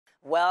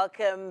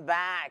Welcome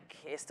back.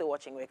 You're still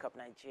watching Wake Up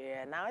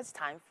Nigeria. Now it's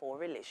time for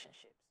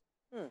relationships.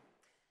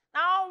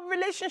 Now,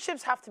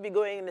 relationships have to be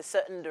going in a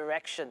certain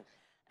direction.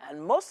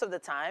 And most of the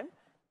time,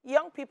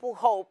 young people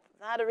hope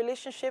that a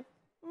relationship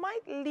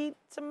might lead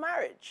to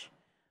marriage.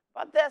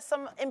 But there's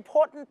some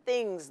important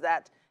things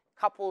that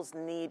couples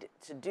need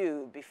to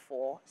do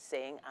before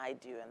saying I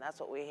do. And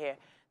that's what we're here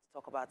to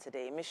talk about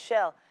today.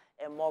 Michelle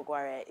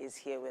Emoghware is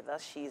here with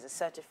us. She's a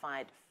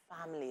certified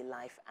family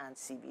life and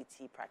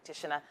CBT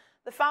practitioner,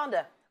 the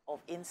founder of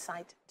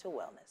Insight to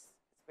Wellness.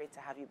 It's great to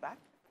have you back.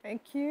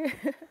 Thank you.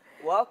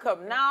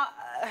 Welcome. Now,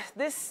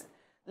 this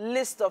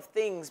list of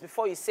things,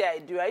 before you say I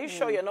do, are you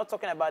sure you're not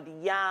talking about the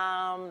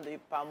yam, the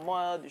palm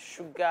oil, the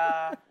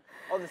sugar,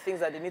 all the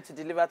things that they need to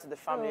deliver to the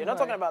family? You're not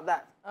talking about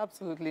that?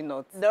 Absolutely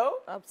not. No?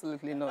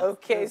 Absolutely not.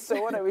 Okay,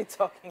 so what are we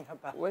talking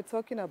about? We're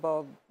talking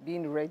about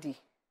being ready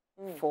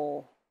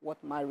for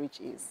what marriage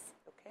is.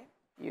 Okay.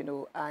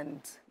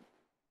 And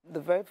the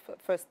very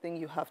first thing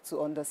you have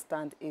to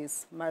understand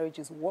is marriage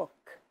is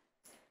work.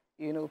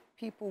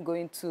 People go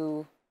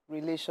into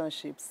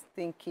relationships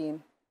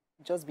thinking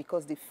just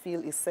because they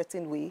feel a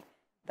certain way,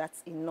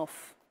 that's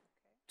enough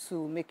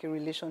to make a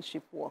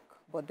relationship work.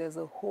 But there's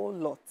a whole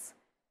lot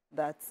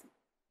that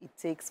it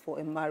takes for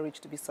a marriage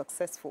to be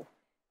successful.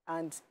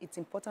 And it's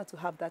important to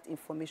have that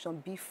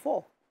information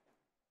before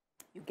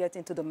you get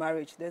into the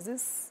marriage. There's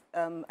this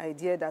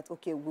idea that,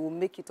 okay, we'll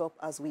make it up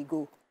as we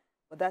go.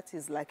 But that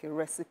is like a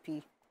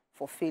recipe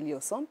for failure.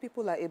 Some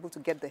people are able to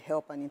get the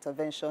help and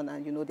intervention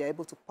and, they're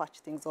able to patch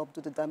things up, do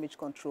the damage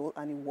control,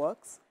 and it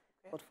works.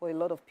 Okay. But for a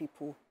lot of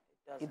people,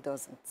 it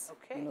doesn't.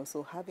 Okay.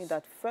 So having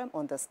that firm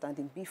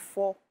understanding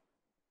before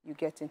you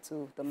get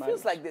into the marriage. It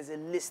feels like there's a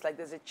list, like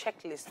there's a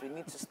checklist we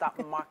need to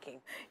start marking.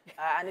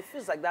 And it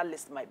feels like that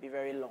list might be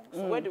very long.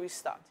 So where do we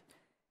start?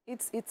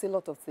 It's a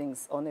lot of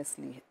things,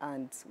 honestly,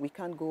 and we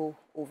can't go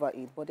over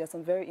it. But there's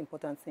some very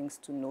important things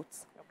to note.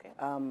 Okay.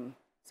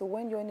 So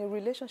when you're in a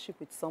relationship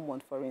with someone,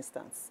 for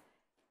instance,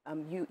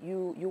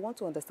 you want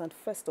to understand,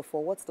 first of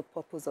all, what's the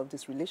purpose of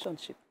this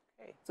relationship?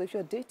 Okay. So if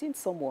you're dating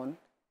someone,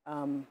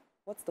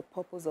 what's the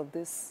purpose of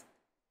this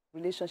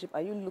relationship?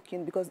 Are you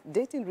looking, because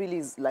dating really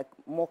is like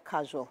more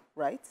casual,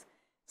 right?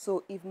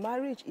 So if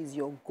marriage is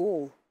your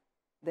goal,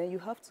 then you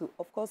have to,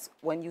 of course,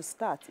 when you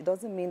start, it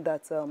doesn't mean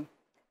that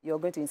you're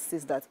going to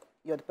insist that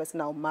you're the person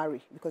I'll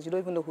marry, because you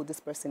don't even know who this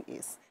person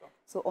is. Sure.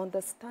 So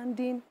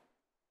understanding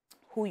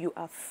who you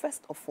are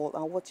first of all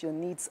and what your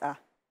needs are,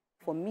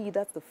 for me,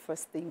 that's the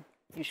first thing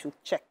you should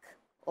check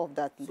of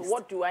that list. So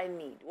what do I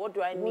need? What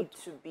do I need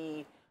to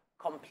be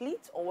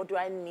complete, or what do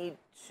I need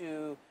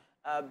to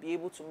be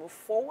able to move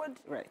forward?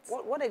 Right.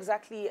 What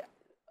exactly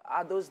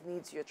are those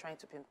needs you're trying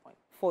to pinpoint?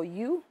 For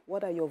you,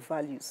 what are your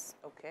values?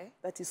 Okay.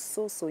 That is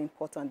so, so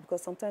important,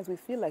 because sometimes we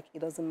feel like it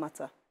doesn't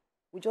matter.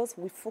 We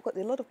focus,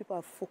 a lot of people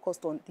are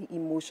focused on the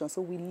emotions,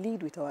 so we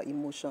lead with our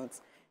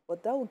emotions.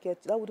 But that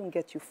wouldn't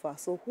get you far.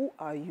 So who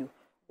are you?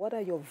 What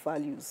are your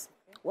values?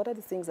 Okay. What are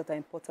the things that are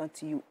important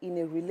to you in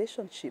a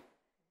relationship?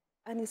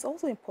 And it's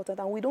also important,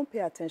 and we don't pay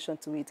attention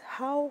to it,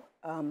 how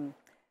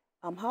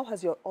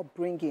has your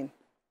upbringing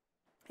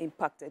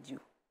impacted you?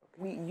 Okay.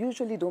 We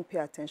usually don't pay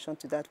attention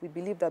to that. We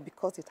believe that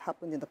because it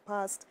happened in the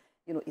past,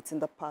 it's in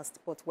the past.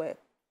 But we're,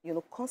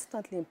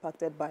 constantly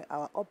impacted by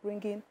our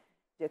upbringing,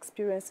 the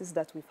experiences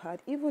that we've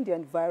had, even the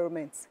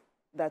environment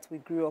that we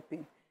grew up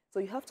in. So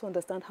you have to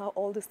understand how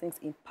all these things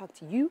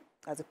impact you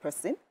as a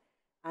person,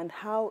 and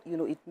how,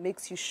 it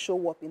makes you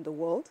show up in the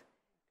world,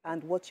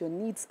 and what your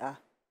needs are.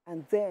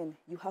 And then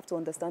you have to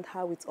understand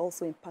how it's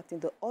also impacting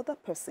the other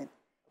person,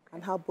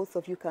 and how both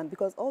of you can,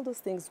 because all those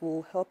things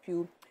will help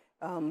you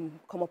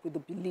come up with the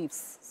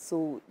beliefs.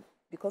 So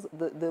because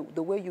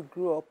the way you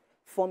grew up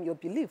form your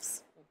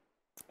beliefs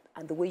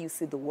and the way you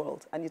see the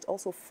world, and it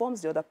also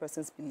forms the other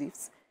person's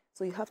beliefs.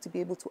 So you have to be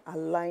able to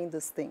align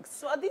these things.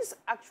 So are these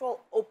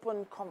actual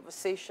open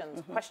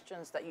conversations,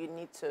 questions that you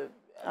need to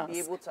be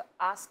able to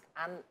ask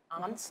and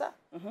answer?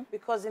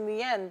 Because in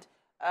the end,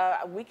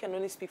 we can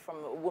only speak from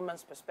a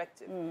woman's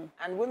perspective.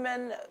 And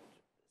women,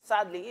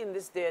 sadly, in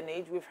this day and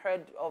age, we've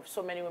heard of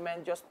so many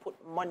women just put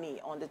money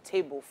on the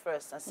table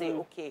first and say,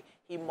 okay,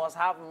 he must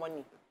have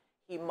money.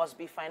 He must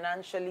be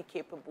financially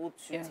capable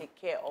to take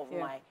care of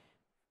my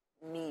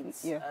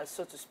needs,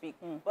 so to speak.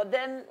 But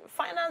then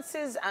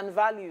finances and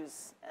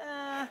values,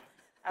 I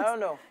don't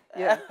know.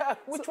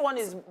 Which one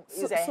is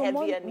a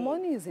heavier need?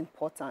 Money is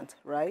important,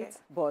 right? Okay.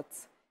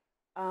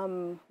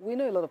 But we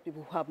know a lot of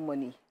people who have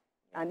money,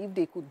 and if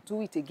they could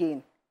do it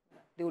again,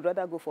 they would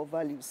rather go for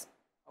values.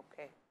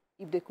 Okay.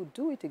 If they could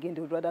do it again,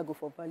 they would rather go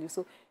for values.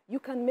 So you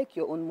can make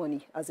your own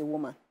money as a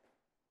woman.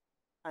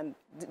 And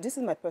this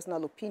is my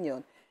personal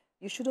opinion.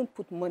 You shouldn't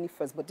put money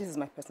first, but this is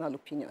my personal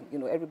opinion.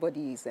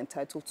 Everybody is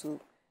entitled to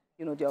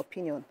their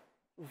opinion.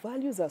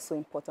 Values are so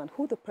important.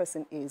 Who the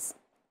person is,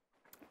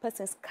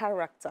 person's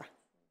character,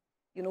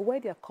 where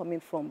they are coming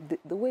from,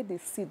 the way they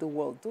see the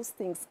world, those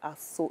things are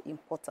so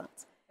important.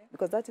 Okay.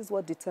 Because that is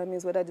what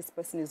determines whether this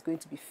person is going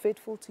to be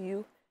faithful to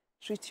you,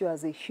 treat you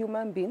as a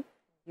human being,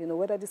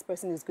 whether this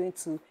person is going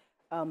to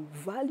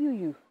value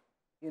you,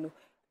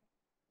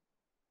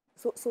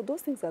 So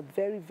those things are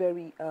very,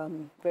 very,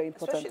 very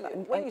important.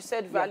 Especially when you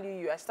said value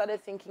you, I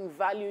started thinking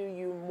value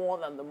you more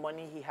than the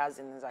money he has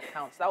in his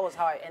accounts. That was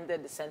how I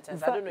ended the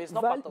sentence. I don't know, it's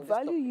not part of this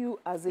value you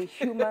as a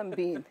human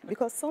being,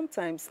 because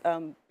sometimes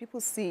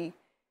people see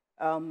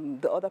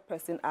the other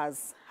person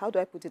as, how do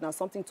I put it now,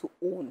 something to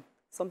own,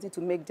 something to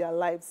make their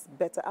lives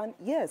better. And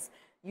yes,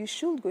 you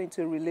should go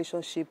into a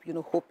relationship, you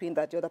know, hoping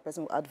that the other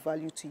person will add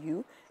value to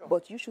you,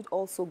 but you should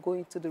also go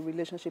into the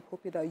relationship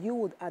hoping that you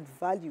would add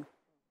value,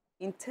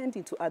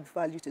 intending to add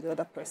value to the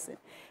other person.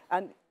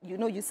 And, you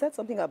know, you said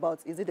something about,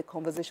 is it the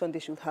conversation they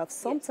should have?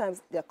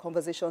 Sometimes there are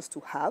conversations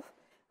to have,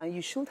 and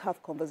you should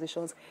have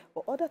conversations,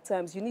 but other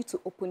times you need to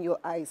open your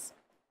eyes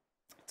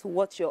to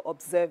what you're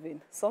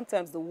observing.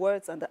 Sometimes the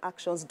words and the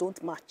actions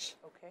don't match.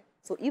 Okay.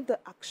 So if the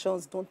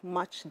actions don't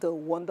match the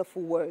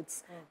wonderful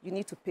words, you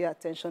need to pay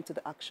attention to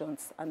the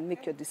actions and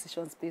make your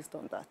decisions based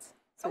on that.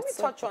 So Can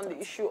we touch on the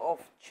issue of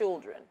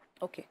children?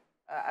 Okay.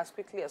 As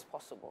quickly as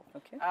possible.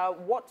 Okay.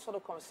 What sort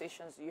of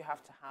conversations do you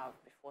have to have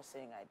before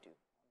saying I do?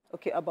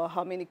 Okay, about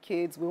how many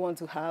kids we want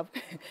to have.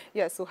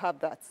 Yeah, so have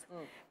that.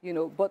 You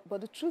know, but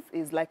the truth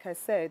is, like I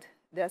said,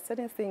 there are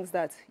certain things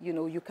that, you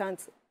know, you can't,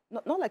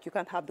 not like you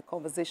can't have the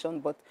conversation,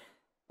 but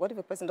what if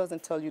a person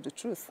doesn't tell you the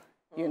truth,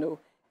 you know?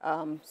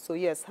 So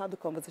yes, have the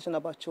conversation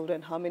about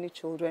children, how many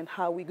children,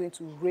 how are we going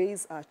to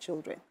raise our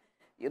children?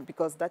 You know,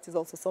 because that is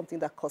also something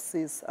that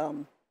causes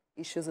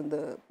issues in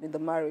the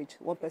marriage.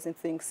 One person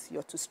thinks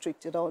you're too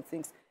strict, the other one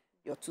thinks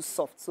you're too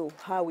soft. So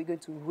how are we going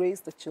to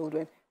raise the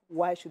children?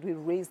 Why should we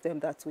raise them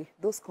that way?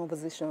 Those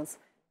conversations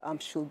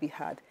should be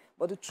had.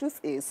 But the truth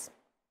is,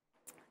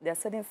 there are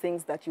certain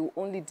things that you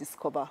only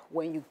discover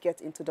when you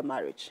get into the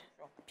marriage.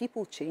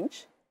 People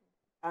change,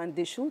 and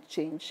they should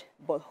change,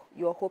 but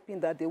you're hoping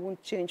that they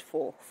won't change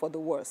for the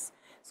worse.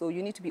 So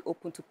you need to be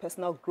open to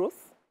personal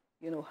growth.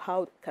 You know,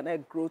 how can I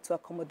grow to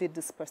accommodate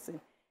this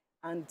person?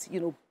 And, you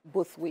know,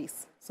 both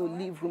ways. So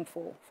leave room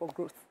for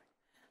growth.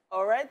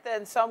 All right,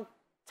 then, some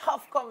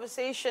tough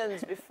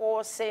conversations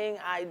before saying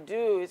I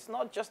do. It's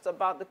not just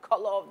about the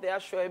color of the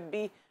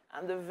Ashwebi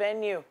and the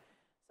venue.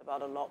 It's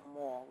about a lot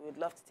more. We'd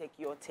love to take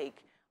your take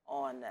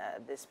on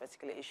this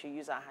particular issue.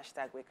 Use our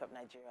hashtag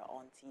WakeUpNigeria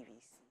on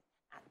TVC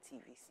at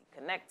TVC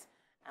Connect,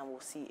 and we'll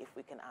see if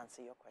we can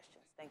answer your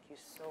questions. Thank you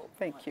so much.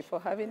 Thank you for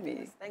having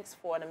me. Thanks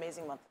for an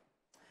amazing month.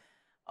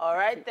 All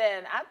right,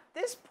 then, at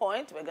this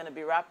point, we're going to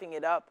be wrapping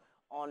it up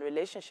on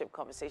relationship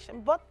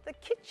conversation, but the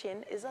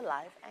kitchen is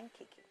alive and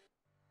kicking.